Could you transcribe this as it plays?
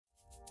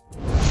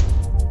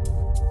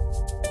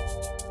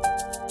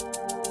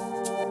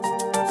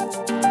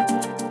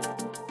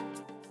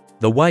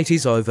The wait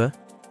is over.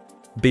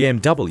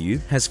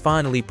 BMW has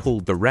finally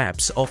pulled the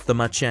wraps off the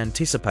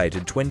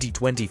much-anticipated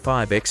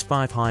 2025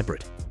 X5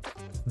 Hybrid.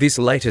 This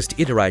latest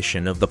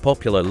iteration of the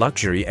popular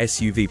luxury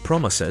SUV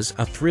promises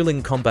a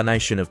thrilling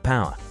combination of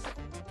power,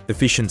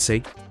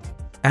 efficiency,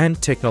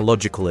 and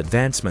technological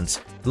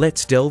advancements.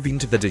 Let's delve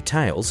into the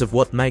details of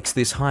what makes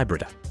this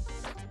hybrid a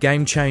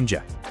game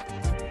changer.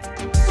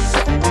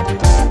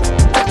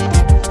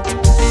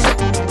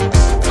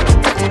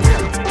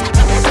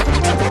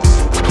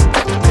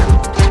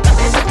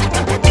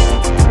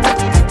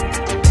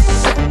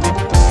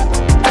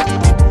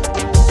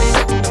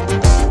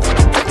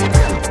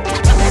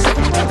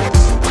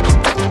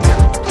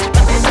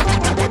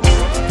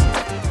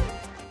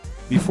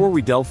 Before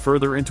we delve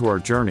further into our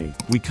journey,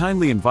 we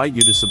kindly invite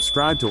you to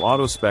subscribe to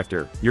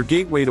AutoSpectre, your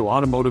gateway to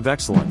automotive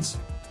excellence.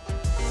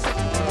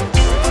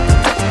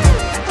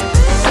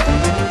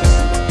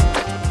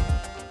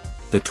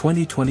 The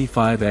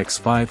 2025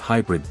 X5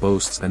 Hybrid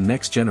boasts a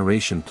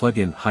next-generation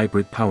plug-in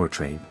hybrid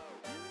powertrain.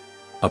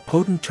 A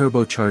potent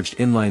turbocharged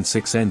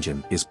inline-six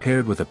engine is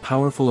paired with a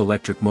powerful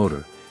electric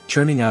motor,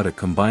 churning out a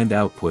combined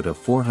output of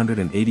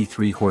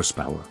 483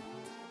 horsepower.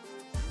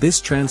 This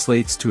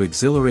translates to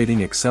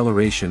exhilarating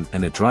acceleration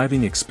and a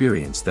driving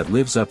experience that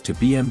lives up to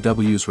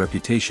BMW's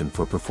reputation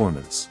for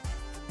performance.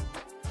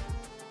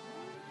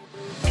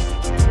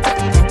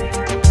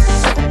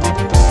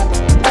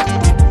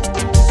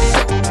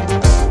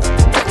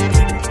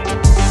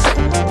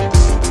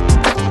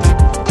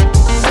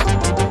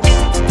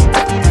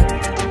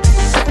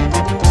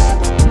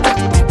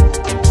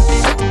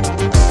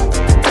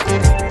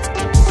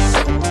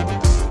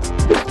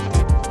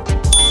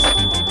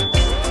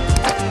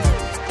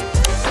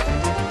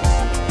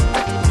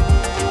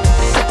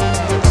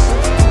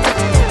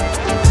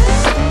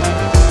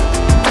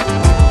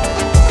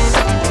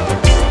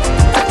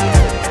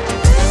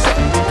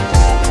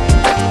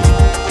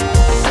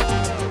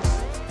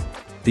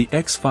 The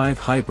X5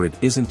 Hybrid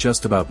isn't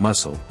just about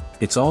muscle,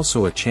 it's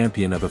also a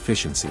champion of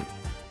efficiency.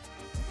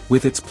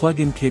 With its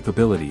plug-in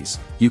capabilities,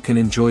 you can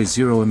enjoy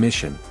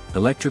zero-emission,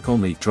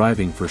 electric-only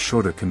driving for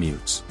shorter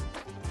commutes.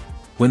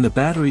 When the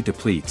battery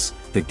depletes,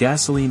 the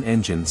gasoline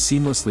engine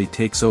seamlessly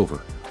takes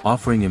over,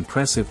 offering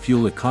impressive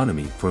fuel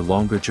economy for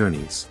longer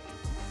journeys.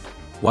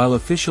 While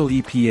official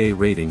EPA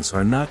ratings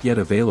are not yet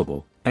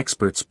available,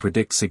 experts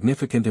predict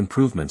significant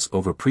improvements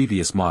over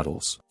previous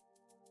models.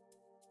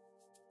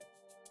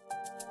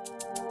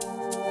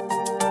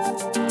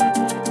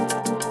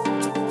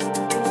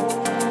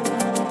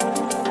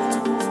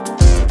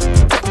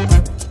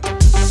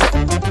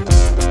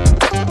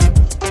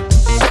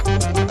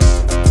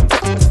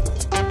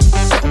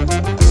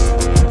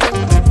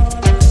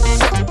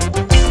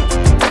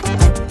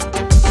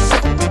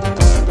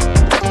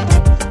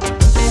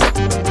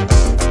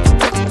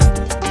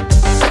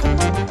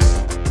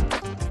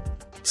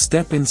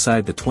 Step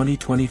inside the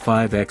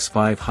 2025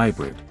 X5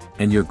 Hybrid,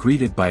 and you're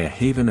greeted by a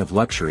haven of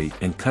luxury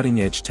and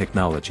cutting-edge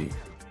technology.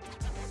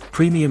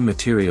 Premium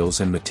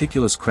materials and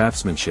meticulous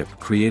craftsmanship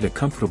create a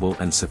comfortable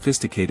and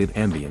sophisticated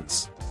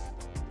ambience.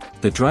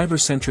 The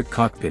driver-centric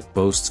cockpit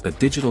boasts a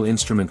digital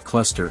instrument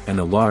cluster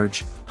and a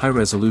large,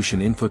 high-resolution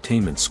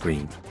infotainment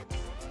screen.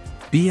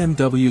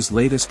 BMW's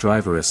latest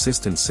driver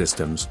assistance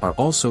systems are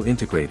also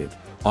integrated,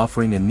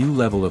 offering a new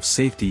level of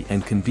safety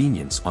and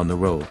convenience on the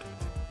road.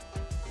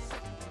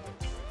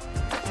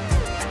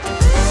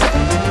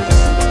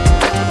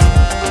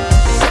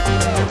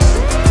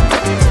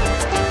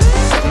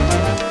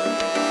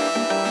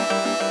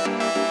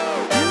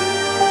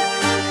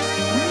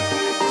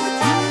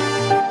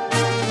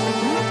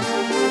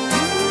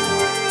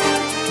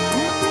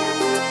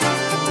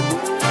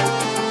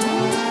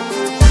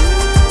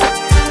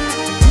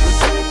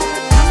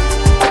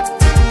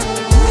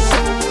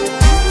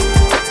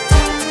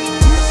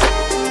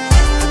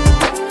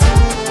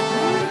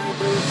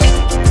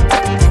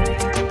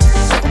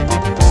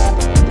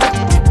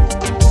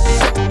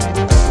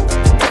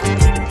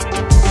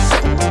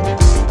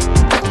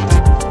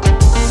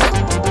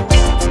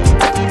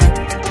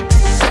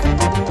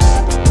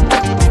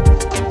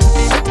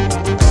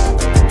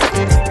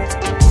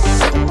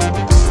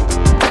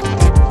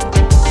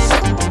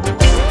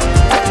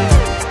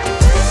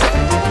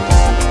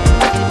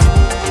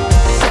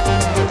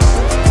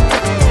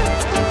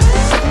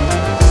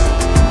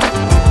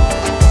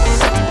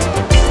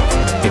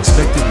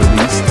 Expected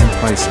release and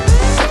pricing.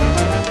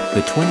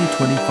 The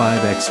 2025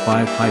 X5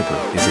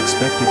 Hybrid is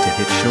expected to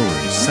hit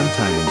showrooms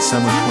sometime in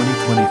summer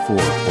 2024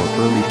 or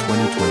early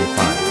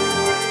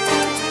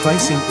 2025.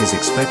 Pricing is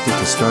expected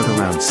to start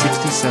around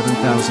 $67,000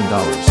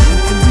 and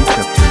can reach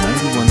up to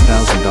 $91,000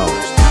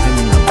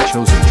 depending on the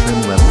chosen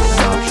trim level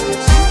and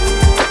options.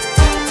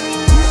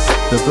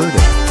 The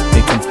verdict,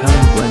 a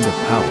compelling blend of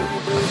power,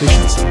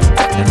 efficiency,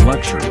 and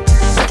luxury.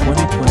 The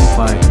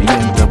 2025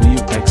 BMW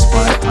X5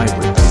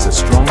 Hybrid is a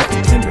strong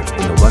contender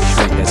in the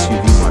luxury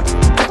SUV market.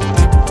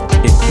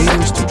 It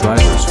caters to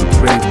drivers who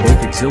crave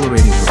both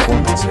exhilarating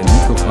performance and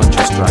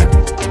eco-conscious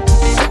driving.